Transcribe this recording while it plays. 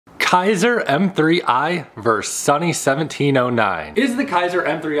Keiser M3i versus Sunny 1709. Is the Keiser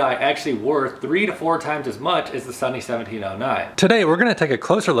M3i actually worth 3 to 4 times as much as the Sunny 1709? Today we're going to take a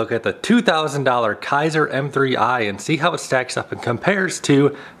closer look at the $2,000 Keiser M3i and see how it stacks up and compares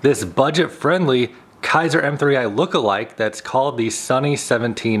to this budget-friendly Keiser M3i lookalike that's called the Sunny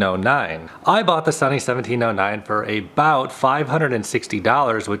 1709. I bought the Sunny 1709 for about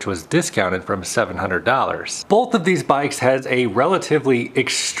 $560, which was discounted from $700. Both of these bikes has a relatively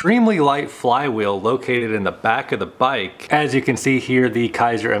extremely light flywheel located in the back of the bike. As you can see here, the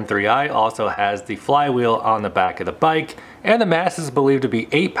Keiser M3i also has the flywheel on the back of the bike, and the mass is believed to be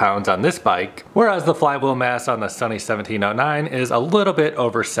 8 pounds on this bike, whereas the flywheel mass on the Sunny 1709 is a little bit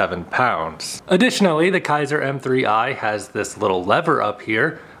over 7 pounds. Additionally, the Keiser M3i has this little lever up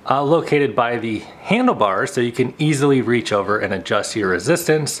here located by the handlebars, so you can easily reach over and adjust your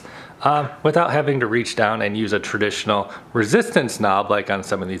resistance without having to reach down and use a traditional resistance knob like on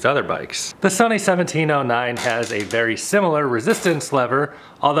some of these other bikes. The Sunny 1709 has a very similar resistance lever,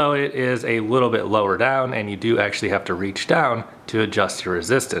 although it is a little bit lower down and you do actually have to reach down to adjust your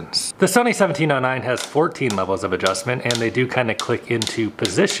resistance. The Sunny 1709 has 14 levels of adjustment, and they do kind of click into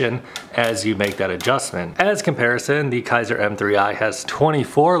position as you make that adjustment. As comparison, the Keiser M3i has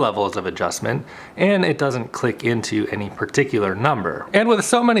 24 levels of adjustment, and it doesn't click into any particular number. And with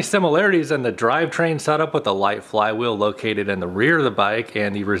so many similarities in the drivetrain setup, with the light flywheel located in the rear of the bike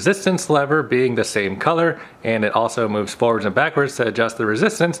and the resistance lever being the same color, and it also moves forwards and backwards to adjust the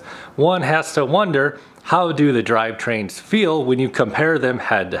resistance, one has to wonder, how do the drivetrains feel when you compare them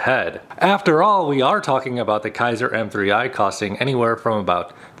head to head? After all, we are talking about the Keiser M3i costing anywhere from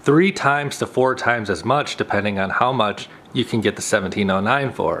about 3 times to 4 times as much, depending on how much you can get the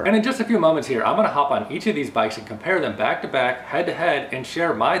 1709 for. And in just a few moments here, I'm gonna hop on each of these bikes and compare them back to back, head to head, and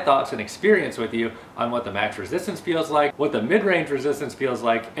share my thoughts and experience with you on what the max resistance feels like, what the mid-range resistance feels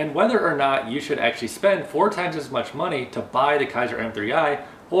like, and whether or not you should actually spend 4 times as much money to buy the Keiser M3i,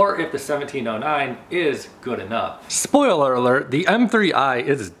 or if the 1709 is good enough. Spoiler alert, the M3i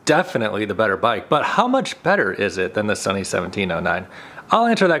is definitely the better bike, but how much better is it than the Sunny 1709? I'll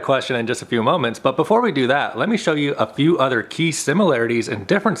answer that question in just a few moments, but before we do that, let me show you a few other key similarities and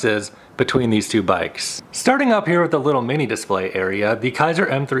differences between these two bikes. Starting up here with the little mini display area, the Keiser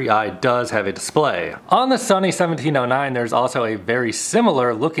M3i does have a display. On the Sunny 1709, there's also a very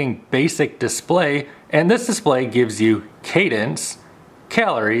similar looking basic display, and this display gives you cadence,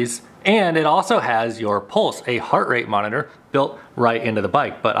 calories, and it also has your pulse, a heart rate monitor built right into the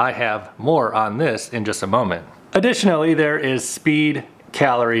bike, but I have more on this in just a moment. Additionally, there is speed,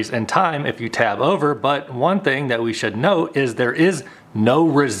 calories, and time if you tab over, but one thing that we should note is there is no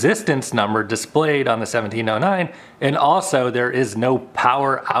resistance number displayed on the 1709, and also there is no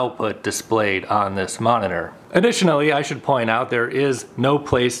power output displayed on this monitor. Additionally, I should point out there is no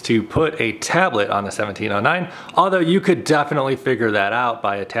place to put a tablet on the 1709, although you could definitely figure that out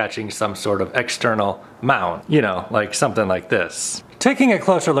by attaching some sort of external mount, you know, like something like this. Taking a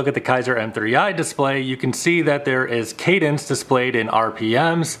closer look at the Keiser M3i display, you can see that there is cadence displayed in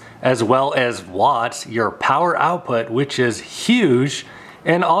RPMs as well as watts, your power output, which is huge,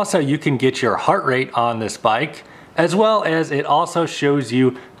 and also you can get your heart rate on this bike, as well as it also shows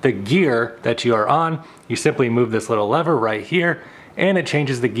you the gear that you are on. You simply move this little lever right here, and it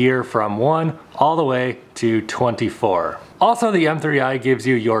changes the gear from 1 all the way to 24. Also, the M3i gives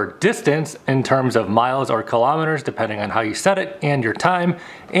you your distance in terms of miles or kilometers, depending on how you set it, and your time,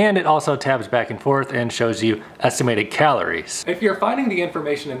 and it also tabs back and forth and shows you estimated calories. If you're finding the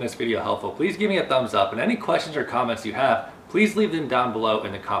information in this video helpful, please give me a thumbs up, and any questions or comments you have, please leave them down below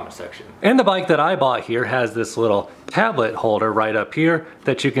in the comment section. And the bike that I bought here has this little tablet holder right up here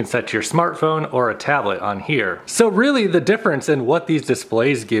that you can set your smartphone or a tablet on here. So really the difference in what these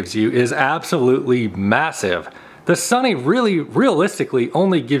displays gives you is absolutely massive. The Sunny really realistically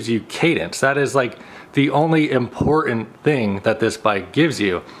only gives you cadence. That is like the only important thing that this bike gives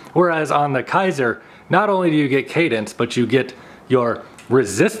you. Whereas on the Keiser, not only do you get cadence, but you get your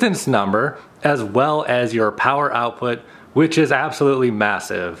resistance number as well as your power output, which is absolutely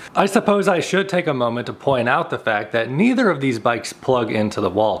massive. I suppose I should take a moment to point out the fact that neither of these bikes plug into the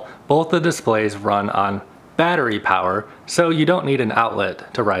wall. Both the displays run on battery power, so you don't need an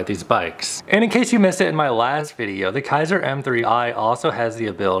outlet to ride these bikes. And in case you missed it in my last video, the Keiser M3i also has the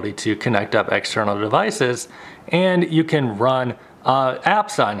ability to connect up external devices, and you can run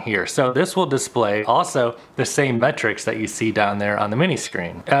apps on here. So this will display also the same metrics that you see down there on the mini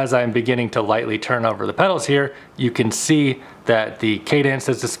screen. As I'm beginning to lightly turn over the pedals here, you can see that the cadence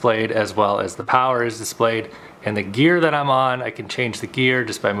is displayed as well as the power is displayed, and the gear that I'm on, I can change the gear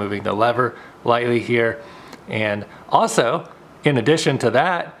just by moving the lever lightly here. And also, in addition to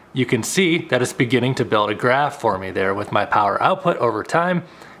that, you can see that it's beginning to build a graph for me there with my power output over time,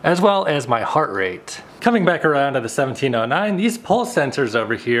 as well as my heart rate. Coming back around to the 1709, these pulse sensors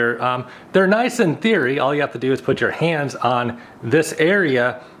over here, they're nice in theory. All you have to do is put your hands on this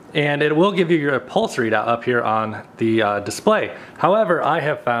area and it will give you your pulse readout up here on the display. However, I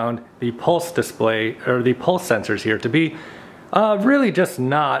have found the pulse display, or the pulse sensors here, to be really just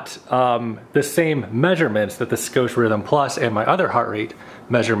not the same measurements that the Scosche Rhythm Plus and my other heart rate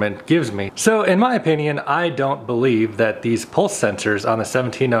measurement gives me. So in my opinion, I don't believe that these pulse sensors on the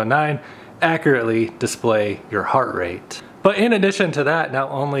 1709 accurately display your heart rate. But in addition to that,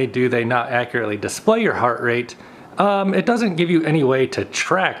 not only do they not accurately display your heart rate, it doesn't give you any way to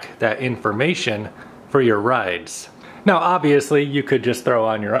track that information for your rides. Now obviously you could just throw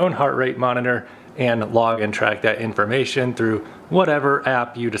on your own heart rate monitor and log and track that information through whatever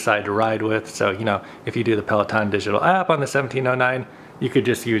app you decide to ride with. So, you know, if you do the Peloton digital app on the 1709, you could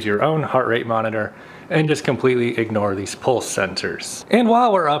just use your own heart rate monitor and just completely ignore these pulse sensors. And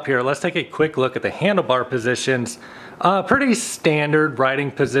while we're up here, let's take a quick look at the handlebar positions. Pretty standard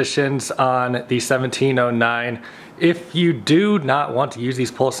riding positions on the 1709. If you do not want to use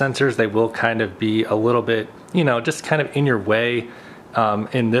these pulse sensors, they will kind of be a little bit, you know, just kind of in your way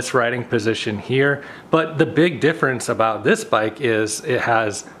in this riding position here. But the big difference about this bike is it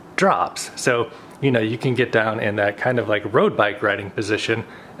has drops. So, you know, you can get down in that kind of like road bike riding position,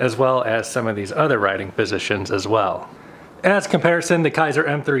 as well as some of these other riding positions as well. As comparison, the Keiser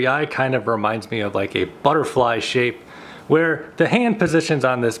M3i kind of reminds me of like a butterfly shape, where the hand positions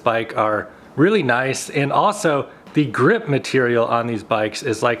on this bike are really nice, and also the grip material on these bikes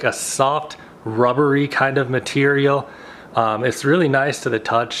is like a soft, rubbery kind of material. It's really nice to the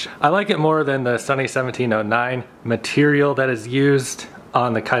touch. I like it more than the Sunny 1709 material that is used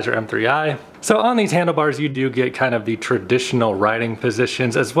on the Keiser M3i. So on these handlebars, you do get kind of the traditional riding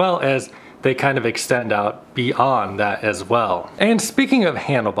positions, as well as they kind of extend out beyond that as well. And speaking of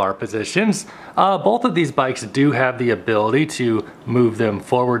handlebar positions, both of these bikes do have the ability to move them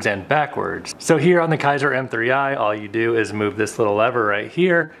forwards and backwards. So here on the Keiser M3i, all you do is move this little lever right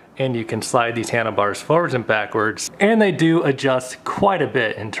here, and you can slide these handlebars forwards and backwards, and they do adjust quite a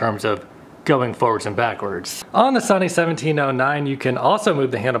bit in terms of going forwards and backwards. On the Sunny 1709, you can also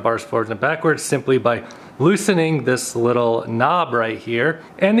move the handlebars forwards and backwards simply by loosening this little knob right here.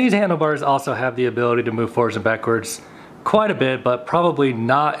 And these handlebars also have the ability to move forwards and backwards quite a bit, but probably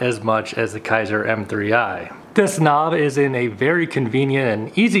not as much as the Keiser M3i. This knob is in a very convenient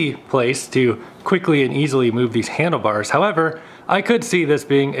and easy place to quickly and easily move these handlebars. However, I could see this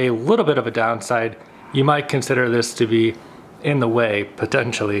being a little bit of a downside. You might consider this to be in the way,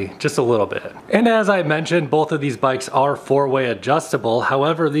 potentially, just a little bit. And as I mentioned, both of these bikes are four-way adjustable.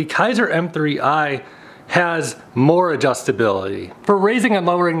 However, the Keiser M3i has more adjustability. For raising and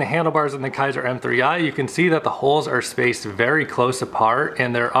lowering the handlebars in the Keiser M3i, you can see that the holes are spaced very close apart,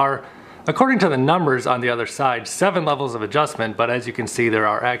 and there are, according to the numbers on the other side, 7 levels of adjustment, but as you can see, there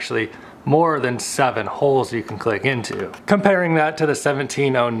are actually more than 7 holes you can click into. Comparing that to the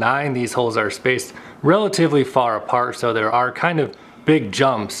 1709, these holes are spaced relatively far apart, so there are kind of big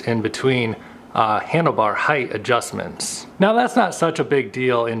jumps in between handlebar height adjustments. Now that's not such a big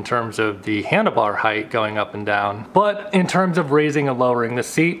deal in terms of the handlebar height going up and down, but in terms of raising and lowering the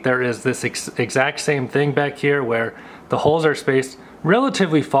seat, there is this exact same thing back here where the holes are spaced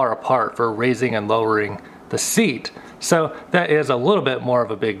relatively far apart for raising and lowering the seat. So that is a little bit more of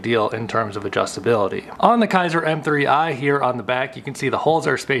a big deal in terms of adjustability. On the Keiser M3i here on the back, you can see the holes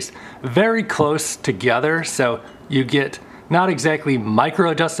are spaced very close together, so you get not exactly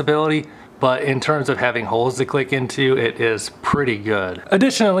micro adjustability, but in terms of having holes to click into, it is pretty good.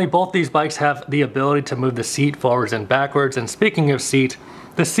 Additionally, both these bikes have the ability to move the seat forwards and backwards, and speaking of seat,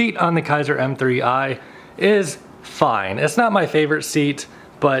 the seat on the Keiser M3i is fine. It's not my favorite seat,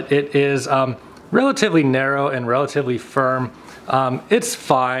 but it is relatively narrow and relatively firm. It's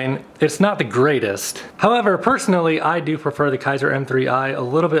fine. It's not the greatest. However, personally, I do prefer the Keiser M3i a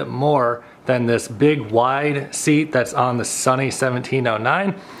little bit more than this big wide seat that's on the Sunny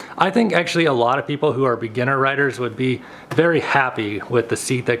 1709. I think actually a lot of people who are beginner riders would be very happy with the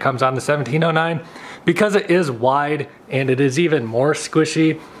seat that comes on the 1709 because it is wide and it is even more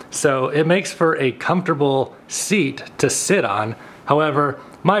squishy, so it makes for a comfortable seat to sit on. However,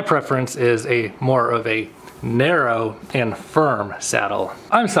 my preference is more of a narrow and firm saddle.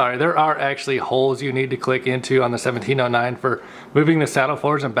 I'm sorry, there are actually holes you need to click into on the 1709 for moving the saddle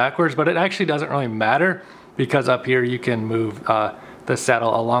forwards and backwards, but it actually doesn't really matter because up here you can move the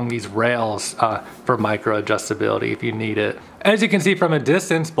saddle along these rails for micro adjustability if you need it. As you can see from a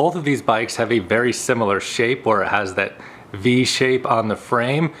distance, both of these bikes have a very similar shape where it has that V shape on the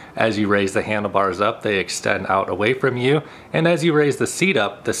frame. As you raise the handlebars up, they extend out away from you. And as you raise the seat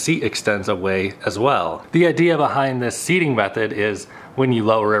up, the seat extends away as well. The idea behind this seating method is when you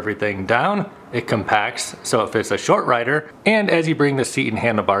lower everything down, it compacts so it fits a short rider. And as you bring the seat and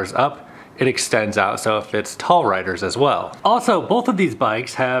handlebars up, it extends out so it fits tall riders as well. Also, both of these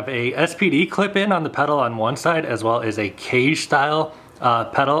bikes have a SPD clip-in on the pedal on one side as well as a cage style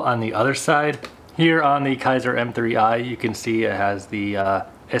pedal on the other side. Here on the Keiser M3i, you can see it has the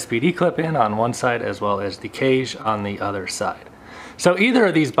SPD clip-in on one side as well as the cage on the other side. So either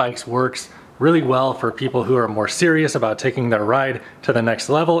of these bikes works really well for people who are more serious about taking their ride to the next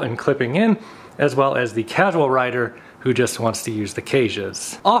level and clipping in, as well as the casual rider who just wants to use the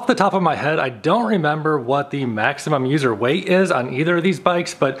cages. Off the top of my head, I don't remember what the maximum user weight is on either of these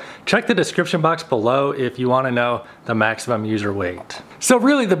bikes, but check the description box below if you want to know the maximum user weight. So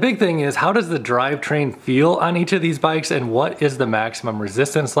really the big thing is, how does the drivetrain feel on each of these bikes and what is the maximum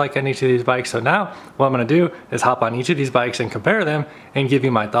resistance like on each of these bikes? So now what I'm gonna do is hop on each of these bikes and compare them and give you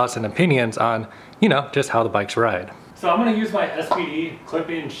my thoughts and opinions on, you know, just how the bikes ride. So I'm going to use my SPD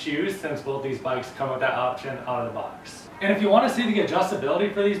clip-in shoes since both these bikes come with that option out of the box. And if you want to see the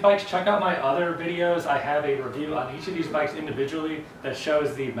adjustability for these bikes, check out my other videos. I have a review on each of these bikes individually that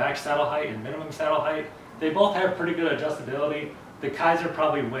shows the max saddle height and minimum saddle height. They both have pretty good adjustability. The Keiser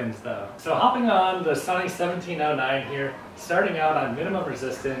probably wins though. So hopping on the Sunny 1709 here, starting out on minimum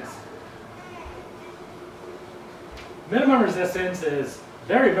resistance. Minimum resistance is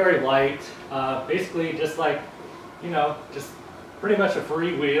very, very light. Basically just like, you know, just pretty much a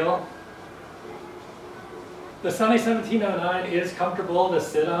free wheel. The Sunny 1709 is comfortable to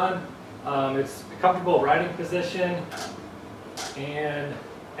sit on. It's a comfortable riding position. And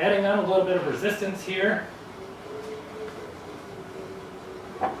adding on a little bit of resistance here.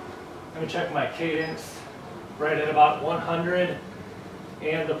 Let me check my cadence, right at about 100.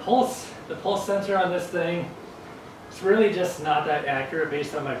 And the pulse sensor on this thing, it's really just not that accurate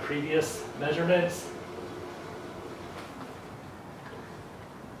based on my previous measurements.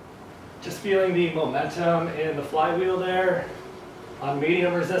 Just feeling the momentum in the flywheel there on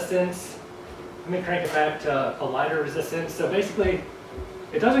medium resistance. Let me crank it back to a lighter resistance. So basically,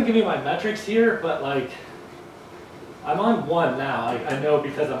 it doesn't give me my metrics here, but like, I'm on 1 now. I know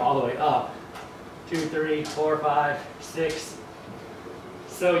because I'm all the way up. 2, 3, 4, 5, 6.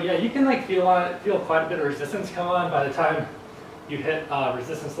 So yeah, you can like feel quite a bit of resistance come on by the time you hit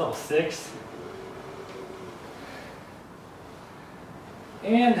resistance level 6.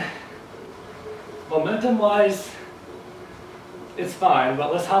 And momentum wise, it's fine,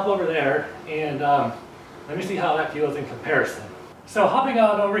 but let's hop over there and let me see how that feels in comparison. So hopping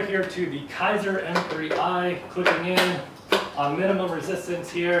on over here to the Keiser M3i, clicking in on minimum resistance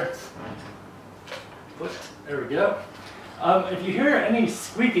here. There we go. If you hear any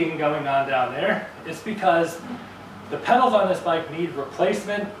squeaking going on down there, it's because the pedals on this bike need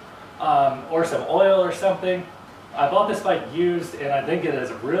replacement or some oil or something. I bought this bike used and I think it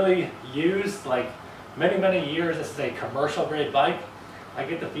is really used, like many, many years. This is a commercial grade bike. I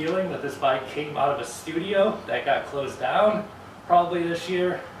get the feeling that this bike came out of a studio that got closed down probably this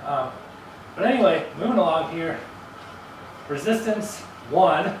year. But anyway, moving along here. Resistance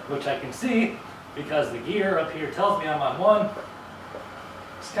 1, which I can see because the gear up here tells me I'm on 1.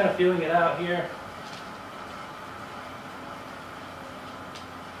 Just kind of feeling it out here.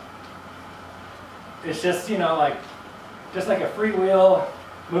 It's just, you know, like, just like a free wheel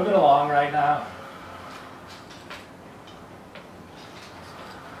moving along right now.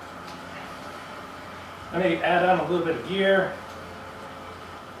 Let me add on a little bit of gear.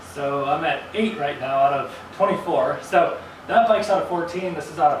 So I'm at 8 right now out of 24. So that bike's out of 14, this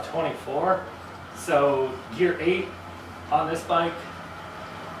is out of 24. So gear 8 on this bike.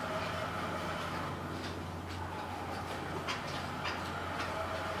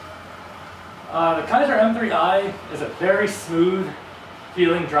 The Keiser M3i is a very smooth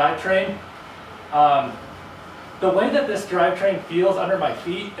feeling drivetrain. The way that this drivetrain feels under my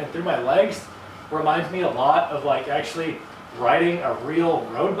feet and through my legs reminds me a lot of like actually riding a real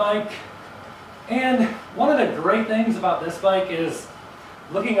road bike. And one of the great things about this bike is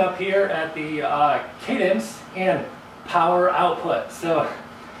looking up here at the cadence and power output. So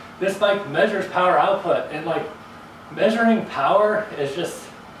this bike measures power output, and like measuring power is just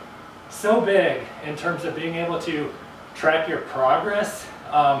so big in terms of being able to track your progress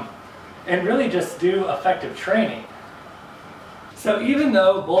and really just do effective training. So even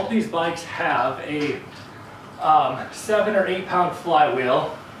though both these bikes have a 7 or 8 pound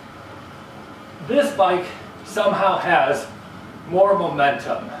flywheel, this bike somehow has more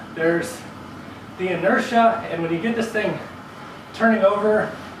momentum. There's the inertia, and when you get this thing turning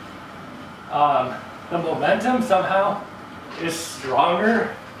over, the momentum somehow is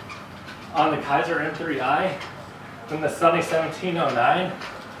stronger on the Keiser M3i than the Sunny 1709.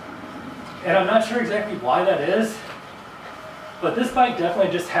 And I'm not sure exactly why that is, but this bike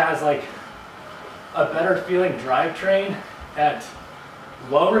definitely just has like a better feeling drivetrain at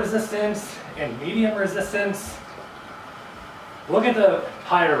low resistance and medium resistance. Look at the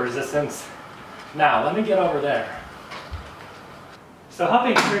higher resistance. Now, let me get over there. So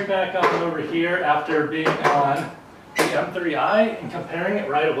hopping straight back up over here after being on the M3i and comparing it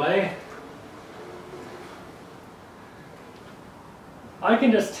right away, I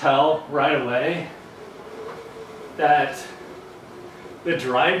can just tell right away that the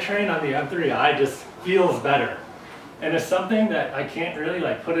drivetrain on the M3i just feels better. And it's something that I can't really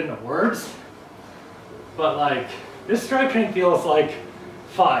like put into words, but like this drivetrain feels like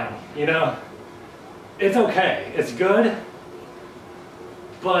fine, you know? It's okay, it's good,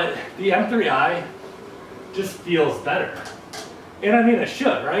 but the M3i just feels better. And I mean it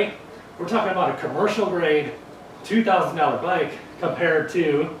should, right? We're talking about a commercial grade $2,000 bike compared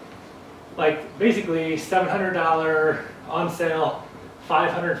to like basically $700 on sale,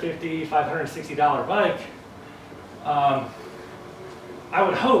 $550, $560 bike. I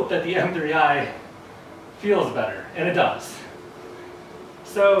would hope that the M3i feels better, and it does.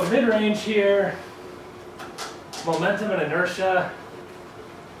 So mid-range here, momentum and inertia.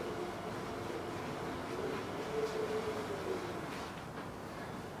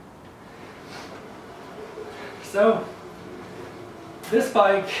 So this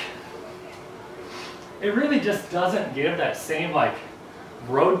bike, it really just doesn't give that same like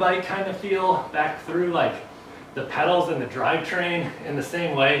road bike kind of feel back through like the pedals and the drivetrain in the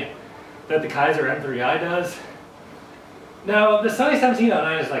same way that the Keiser M3i does. Now the Sunny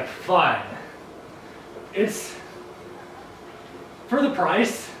 1709 is like fine. It's, for the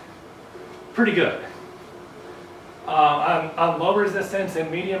price, pretty good. On low resistance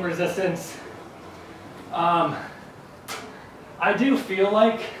and medium resistance, I do feel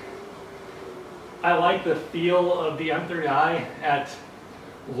like I like the feel of the M3i at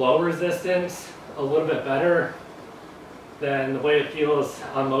low resistance a little bit better than the way it feels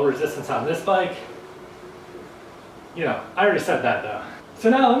on low resistance on this bike. You know, I already said that though. So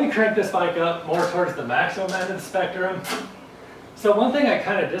now let me crank this bike up more towards the maximum end of the spectrum. So one thing I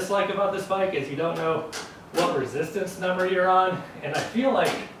kind of dislike about this bike is you don't know what resistance number you're on, and I feel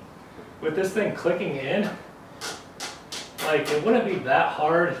like with this thing clicking in, like it wouldn't be that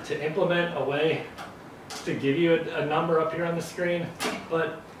hard to implement a way to give you a number up here on the screen.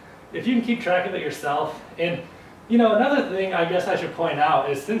 But if you can keep track of it yourself, and you know, another thing I guess I should point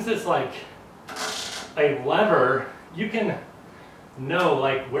out is since it's like a lever, you can know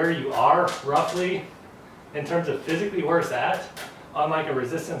like where you are roughly in terms of physically where it's at. On like a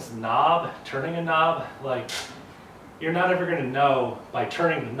resistance knob, turning a knob, like you're not ever going to know by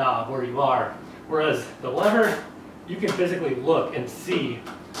turning the knob where you are. Whereas the lever, you can physically look and see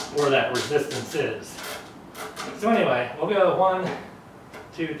where that resistance is. So anyway, we'll go 1,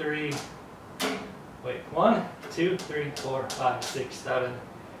 2, 3, wait, 1, 2, 3, 4, 5, 6, 7,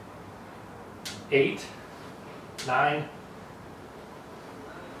 8, 9.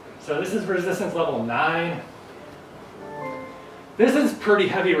 So this is resistance level 9. This is pretty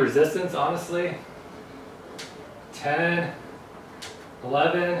heavy resistance, honestly. 10,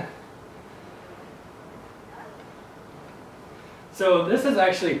 11. So this is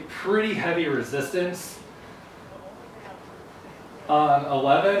actually pretty heavy resistance on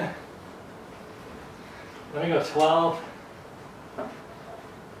 11. Let me go 12,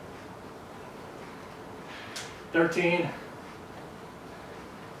 13,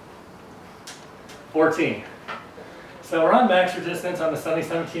 14. So we're on max resistance on the Sunny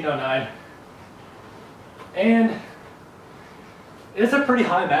 1709, and it's a pretty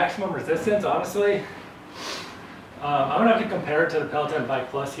high maximum resistance, honestly. I'm gonna have to compare it to the Peloton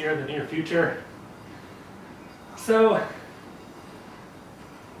Bike Plus here in the near future. So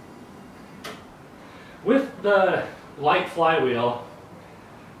with the light flywheel,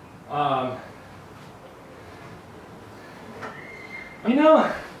 you know,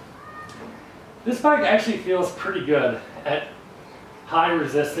 this bike actually feels pretty good at high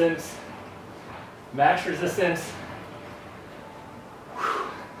resistance, max resistance.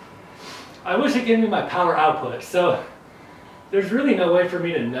 I wish it gave me my power output. So there's really no way for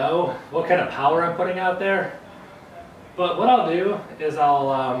me to know what kind of power I'm putting out there. But what I'll do is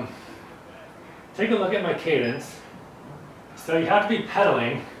I'll take a look at my cadence. So you have to be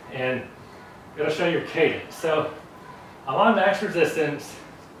pedaling and it'll show your cadence. So I'm on max resistance,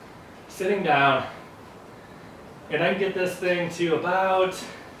 sitting down, and I can get this thing to about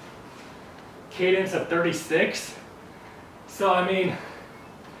cadence of 36. So I mean,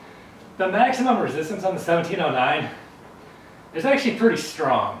 the maximum resistance on the 1709 is actually pretty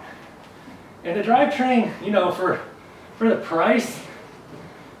strong. And the drivetrain, you know, for the price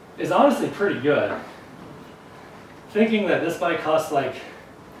is honestly pretty good. Thinking that this bike costs like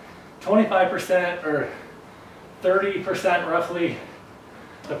 25% or 30% roughly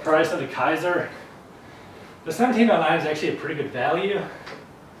the price of the Keiser, the 1709 is actually a pretty good value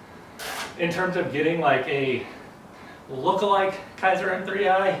in terms of getting like a look-alike Keiser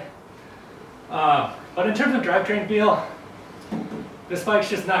M3i. But in terms of drivetrain feel, this bike's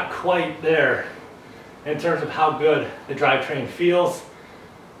just not quite there in terms of how good the drivetrain feels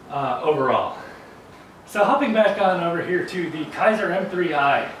overall. So hopping back on over here to the Keiser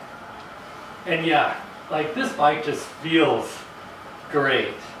M3i, and yeah, like this bike just feels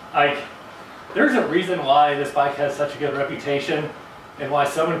great. Like there's a reason why this bike has such a good reputation and why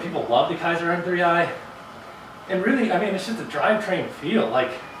so many people love the Keiser M3i. And really, I mean, it's just a drivetrain feel.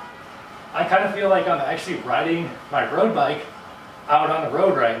 Like I kind of feel like I'm actually riding my road bike out on the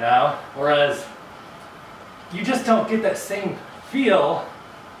road right now, whereas you just don't get that same feel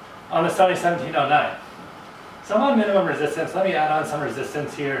on the Sunny 1709. So I'm on minimum resistance. Let me add on some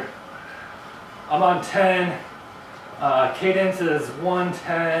resistance here. I'm on 10. Cadence is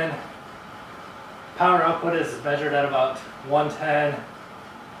 110. Power output is measured at about 110.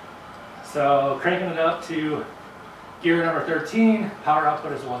 So cranking it up to gear number 13. Power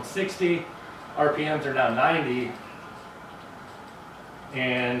output is 160. RPMs are now 90.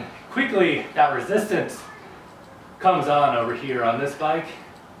 And quickly that resistance comes on over here on this bike.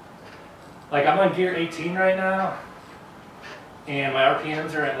 Like I'm on gear 18 right now, and my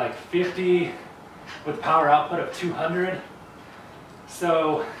RPMs are at like 50 with power output of 200.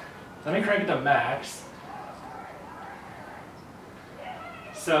 So let me crank it to max.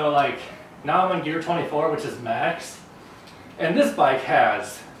 So like now I'm on gear 24, which is max. And this bike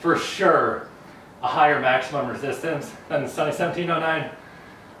has, for sure, a higher maximum resistance than the Sunny 1709.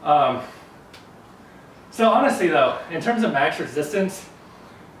 So honestly though, in terms of max resistance,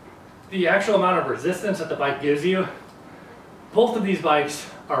 the actual amount of resistance that the bike gives you, both of these bikes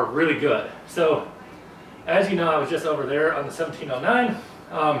are really good. So as you know, I was just over there on the 1709,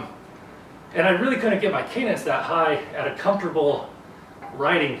 and I really couldn't get my cadence that high at a comfortable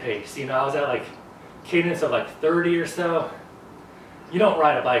riding pace. You know, I was at like cadence of like 30 or so. You don't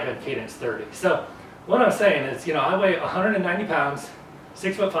ride a bike on cadence 30. So what I'm saying is, you know, I weigh 190 pounds,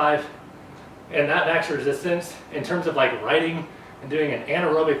 6'5", and that max resistance in terms of like riding and doing an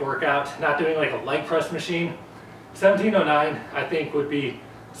anaerobic workout, not doing like a leg press machine, 1709 I think would be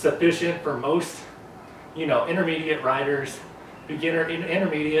sufficient for most, you know, intermediate riders, beginner,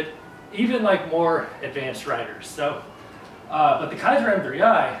 intermediate, even like more advanced riders. So, but the Keiser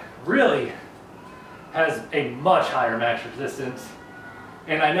M3i really has a much higher max resistance.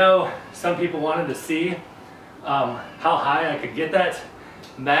 And I know some people wanted to see how high I could get that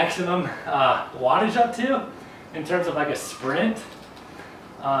maximum wattage up to in terms of like a sprint.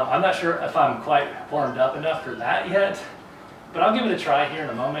 I'm not sure if I'm quite warmed up enough for that yet, but I'll give it a try here in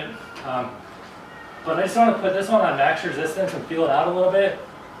a moment. But I just want to put this one on max resistance and feel it out a little bit,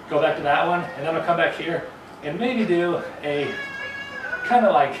 go back to that one, and then I'll come back here and maybe do a kind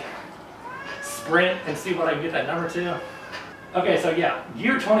of like sprint and see what I can get that number to. Okay, so yeah,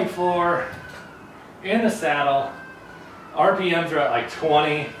 gear 24 in the saddle, RPMs are at like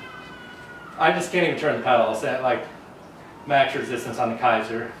 20. I just can't even turn the pedal. It's at like max resistance on the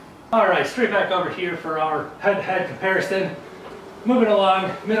Keiser. All right, straight back over here for our head-to-head comparison. Moving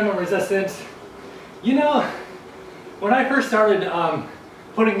along, minimum resistance. You know, when I first started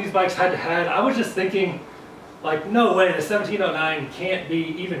putting these bikes head-to-head, I was just thinking, like, no way, the 1709 can't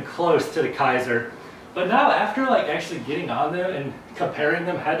be even close to the Keiser. But now, after like actually getting on them and comparing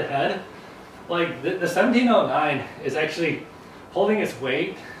them head-to-head, like the 1709 is actually holding its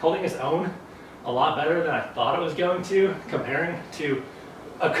weight, holding its own a lot better than I thought it was going to, comparing to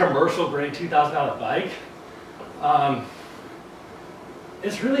a commercial grade $2,000 bike.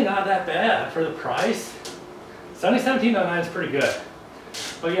 It's really not that bad for the price. Sunny 1709 is pretty good.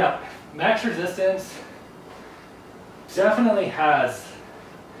 But yeah, max resistance definitely has.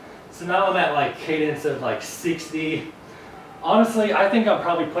 So now I'm at like cadence of like 60. Honestly, I think I'm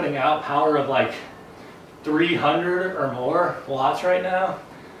probably putting out power of like 300 or more watts right now,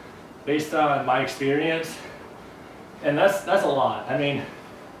 based on my experience. And that's a lot. I mean,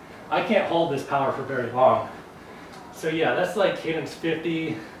 I can't hold this power for very long. So yeah, that's like cadence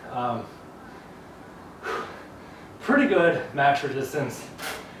 50. Pretty good max resistance.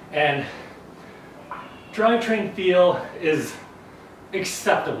 And drivetrain feel is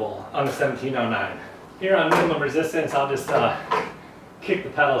acceptable on the 1709. Here on minimum resistance, I'll just kick the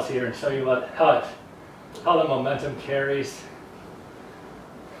pedals here and show you how the momentum carries.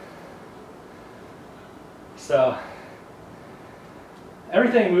 So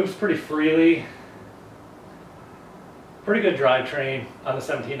everything moves pretty freely. Pretty good drivetrain on the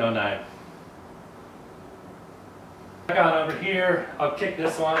 1709. Back on over here, I'll kick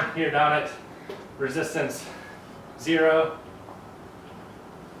this one here down at resistance 0.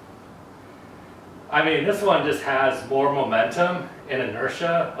 I mean, this one just has more momentum and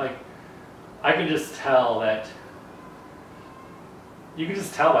inertia. Like, I can just tell that, you can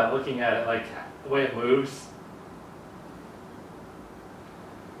just tell by looking at it, like the way it moves.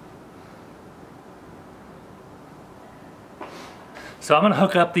 So I'm gonna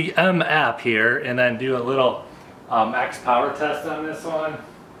hook up the M app here and then do a little max power test on this one.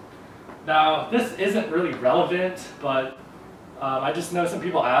 Now, this isn't really relevant, but I just know some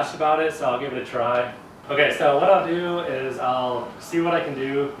people asked about it, so I'll give it a try. Okay, so what I'll do is I'll see what I can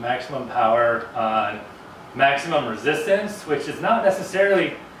do maximum power on maximum resistance, which is not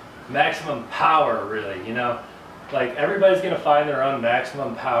necessarily maximum power really, you know? Like, everybody's gonna find their own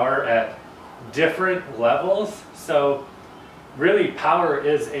maximum power at different levels. So really, power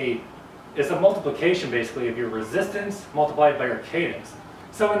is a multiplication basically of your resistance multiplied by your cadence.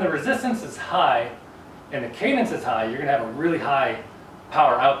 So when the resistance is high and the cadence is high, you're gonna have a really high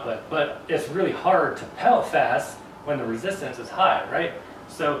power output, but it's really hard to pedal fast when the resistance is high, right?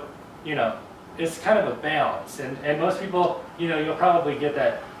 So, you know, it's kind of a balance, and most people, you know, you'll probably get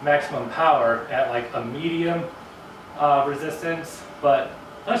that maximum power at like a medium resistance, but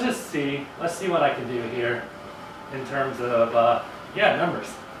let's see what I can do here in terms of, yeah, numbers.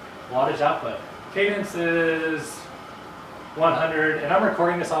 Wattage output. Cadence is 100, and I'm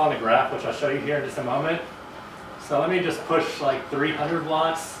recording this all on the graph, which I'll show you here in just a moment. So let me just push like 300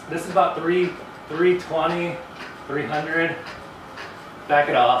 watts. This is about 320, 300. Back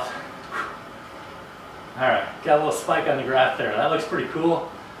it off. All right, got a little spike on the graph there. That looks pretty cool.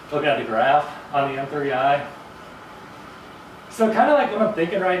 Look at the graph on the M3i. So kind of like what I'm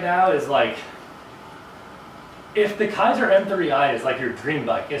thinking right now is like, if the Keiser M3i is like your dream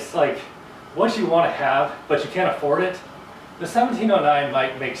bike, it's like what you want to have, but you can't afford it, the 1709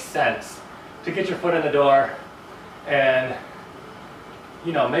 might make sense to get your foot in the door, and,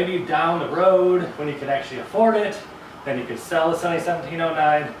 you know, maybe down the road when you can actually afford it, then you could sell the Sunny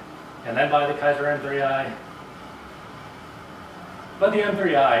 1709 and then buy the Keiser M3i. But the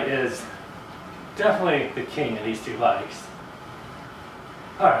M3i is definitely the king of these two bikes.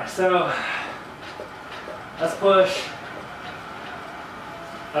 All right, so let's push.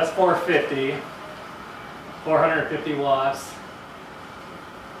 That's 450, 450 watts.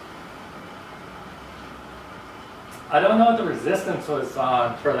 I don't know what the resistance was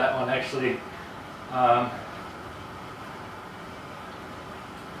on for that one actually.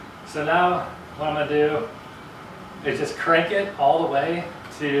 So now what I'm gonna do is just crank it all the way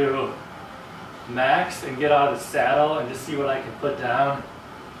to max and get out of the saddle and just see what I can put down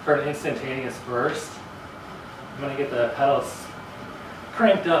for an instantaneous burst. I'm gonna get the pedals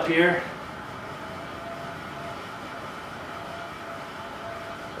cranked up here.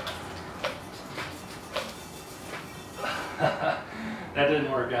 That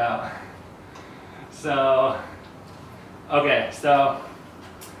didn't work out. So, okay, so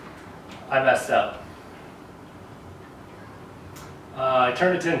I messed up. I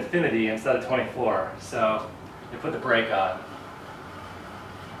turned it to infinity instead of 24, so I put the brake on.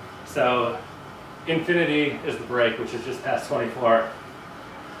 So infinity is the brake, which is just past 24.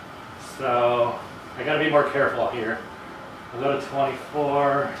 So I gotta be more careful here. I'll go to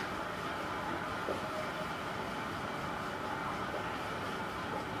 24.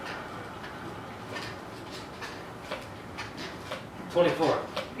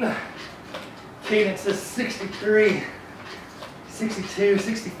 Cadence is 63, 62,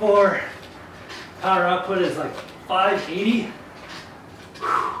 64. Power output is like 580.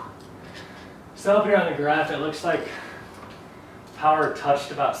 Whew. So up here on the graph, it looks like power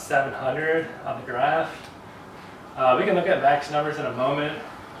touched about 700 on the graph. We can look at max numbers in a moment,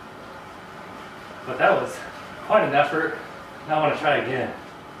 but that was quite an effort. Now I want to try again.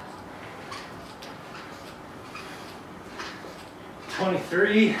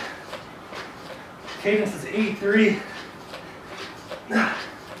 23. Cadence is 83.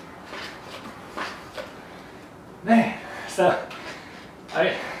 Man, so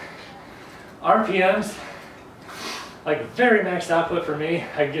RPMs, like very maxed output for me,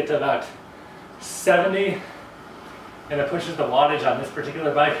 I can get to about 70. and it pushes the wattage on this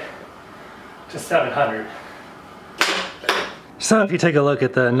particular bike to 700. So if you take a look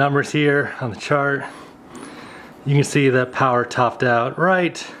at the numbers here on the chart, you can see the power topped out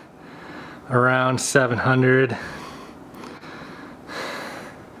right around 700.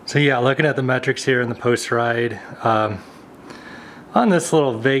 So yeah, looking at the metrics here in the post-ride, on this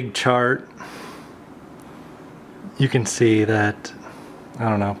little vague chart, you can see that, I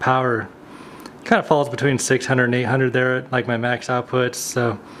don't know, power kind of falls between 600 and 800 there at like my max outputs,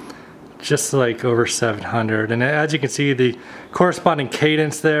 so just like over 700. And as you can see, the corresponding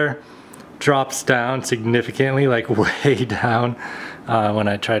cadence there drops down significantly, like way down, when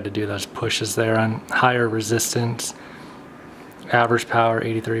I tried to do those pushes there on higher resistance. Average power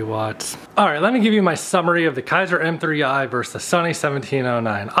 83 watts. All right, let me give you my summary of the Keiser M3i versus the Sunny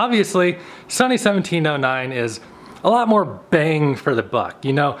 1709. Obviously, Sunny 1709 is a lot more bang for the buck.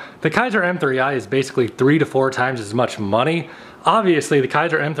 You know, the Keiser M3i is basically 3 to 4 times as much money. Obviously, the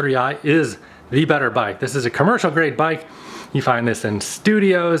Keiser M3i is the better bike. This is a commercial grade bike. You find this in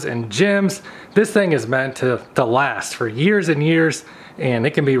studios and gyms. This thing is meant to last for years and years, and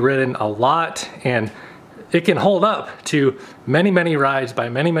it can be ridden a lot, and it can hold up to many rides by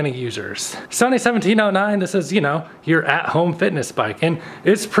many users. Sunny 1709, this is, you know, your at-home fitness bike, and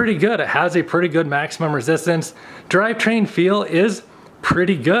it's pretty good. It has a pretty good maximum resistance. Drivetrain feel is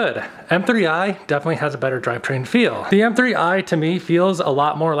pretty good. M3i definitely has a better drivetrain feel. The M3i to me feels a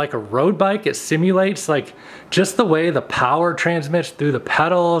lot more like a road bike. It simulates like just the way the power transmits through the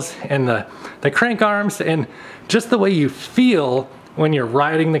pedals and the crank arms, and just the way you feel when you're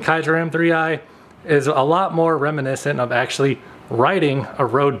riding the Keiser M3i is a lot more reminiscent of actually riding a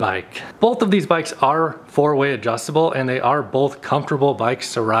road bike. Both of these bikes are 4-way adjustable, and they are both comfortable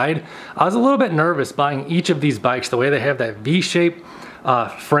bikes to ride. I was a little bit nervous buying each of these bikes, the way they have that V-shaped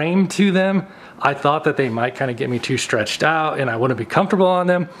frame to them. I thought that they might kind of get me too stretched out and I wouldn't be comfortable on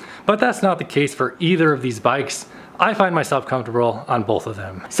them, but that's not the case for either of these bikes. I find myself comfortable on both of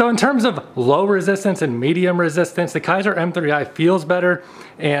them. So in terms of low resistance and medium resistance, the Keiser M3i feels better,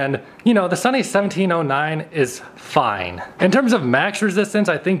 and you know, the Sunny 1709 is fine. In terms of max resistance,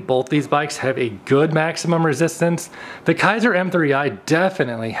 I think both these bikes have a good maximum resistance. The Keiser M3i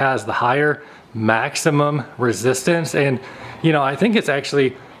definitely has the higher maximum resistance, and you know, I think it's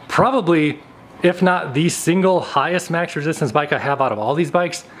actually probably, if not the single highest max resistance bike I have out of all these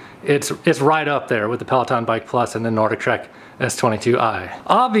bikes. It's right up there with the Peloton Bike Plus and the Nordic Trek S22i.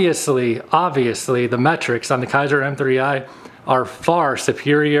 Obviously, the metrics on the Keiser M3i are far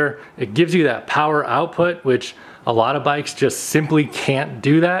superior. It gives you that power output, which a lot of bikes just simply can't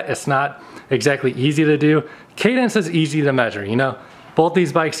do that. It's not exactly easy to do. Cadence is easy to measure, you know? Both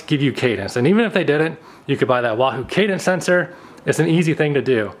these bikes give you cadence, and even if they didn't, you could buy that Wahoo cadence sensor. It's an easy thing to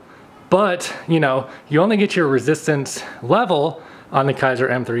do. But, you know, you only get your resistance level on the Keiser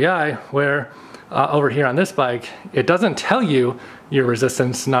M3i, where over here on this bike, it doesn't tell you your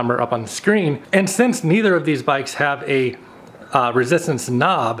resistance number up on the screen. And since neither of these bikes have a resistance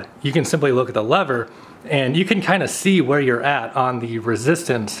knob, you can simply look at the lever and you can kind of see where you're at on the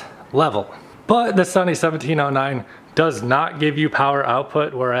resistance level. But the Sunny 1709 does not give you power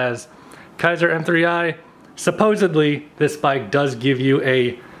output, whereas Keiser M3i, supposedly this bike does give you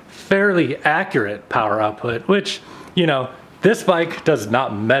a fairly accurate power output, which, you know, this bike does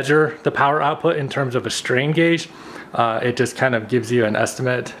not measure the power output in terms of a strain gauge. It just kind of gives you an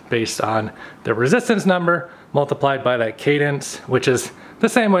estimate based on the resistance number multiplied by that cadence, which is the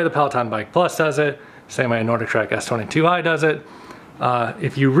same way the Peloton Bike Plus does it, same way Nordic Trek S22i does it.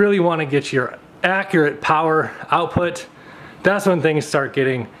 If you really want to get your accurate power output, that's when things start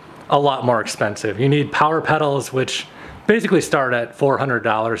getting a lot more expensive. You need power pedals, which basically start at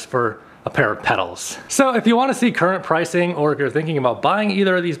 $400 for a pair of pedals. So if you want to see current pricing, or if you're thinking about buying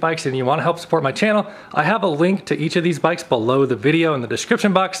either of these bikes and you want to help support my channel, I have a link to each of these bikes below the video in the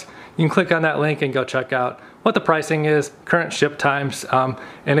description box. You can click on that link and go check out what the pricing is, current ship times,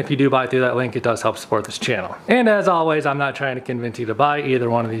 and if you do buy through that link, it does help support this channel. And as always, I'm not trying to convince you to buy either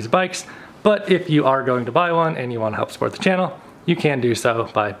one of these bikes, but if you are going to buy one and you want to help support the channel, you can do so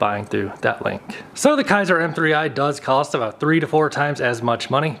by buying through that link. So the Keiser M3i does cost about 3 to 4 times as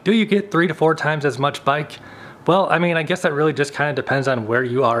much money. Do you get 3 to 4 times as much bike? Well, I mean, I guess that really just kind of depends on where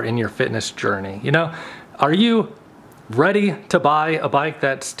you are in your fitness journey. You know, are you ready to buy a bike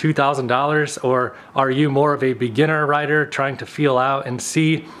that's $2,000, or are you more of a beginner rider trying to feel out and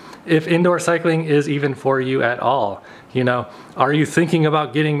see if indoor cycling is even for you at all? You know, are you thinking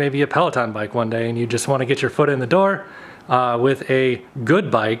about getting maybe a Peloton bike one day and you just want to get your foot in the door? with a good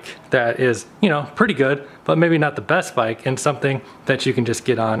bike that is, you know, pretty good, but maybe not the best bike, and something that you can just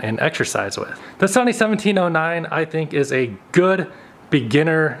get on and exercise with. The Sunny 1709, I think, is a good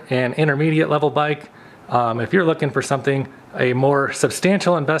beginner and intermediate level bike. If you're looking for something, a more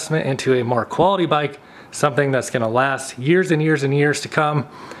substantial investment into a more quality bike, something that's gonna last years and years and years to come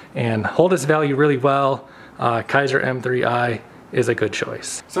and hold its value really well, Keiser M3i is a good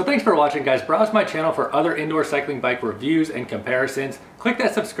choice. So thanks for watching, guys. Browse my channel for other indoor cycling bike reviews and comparisons. Click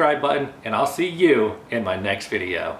that subscribe button, and I'll see you in my next video.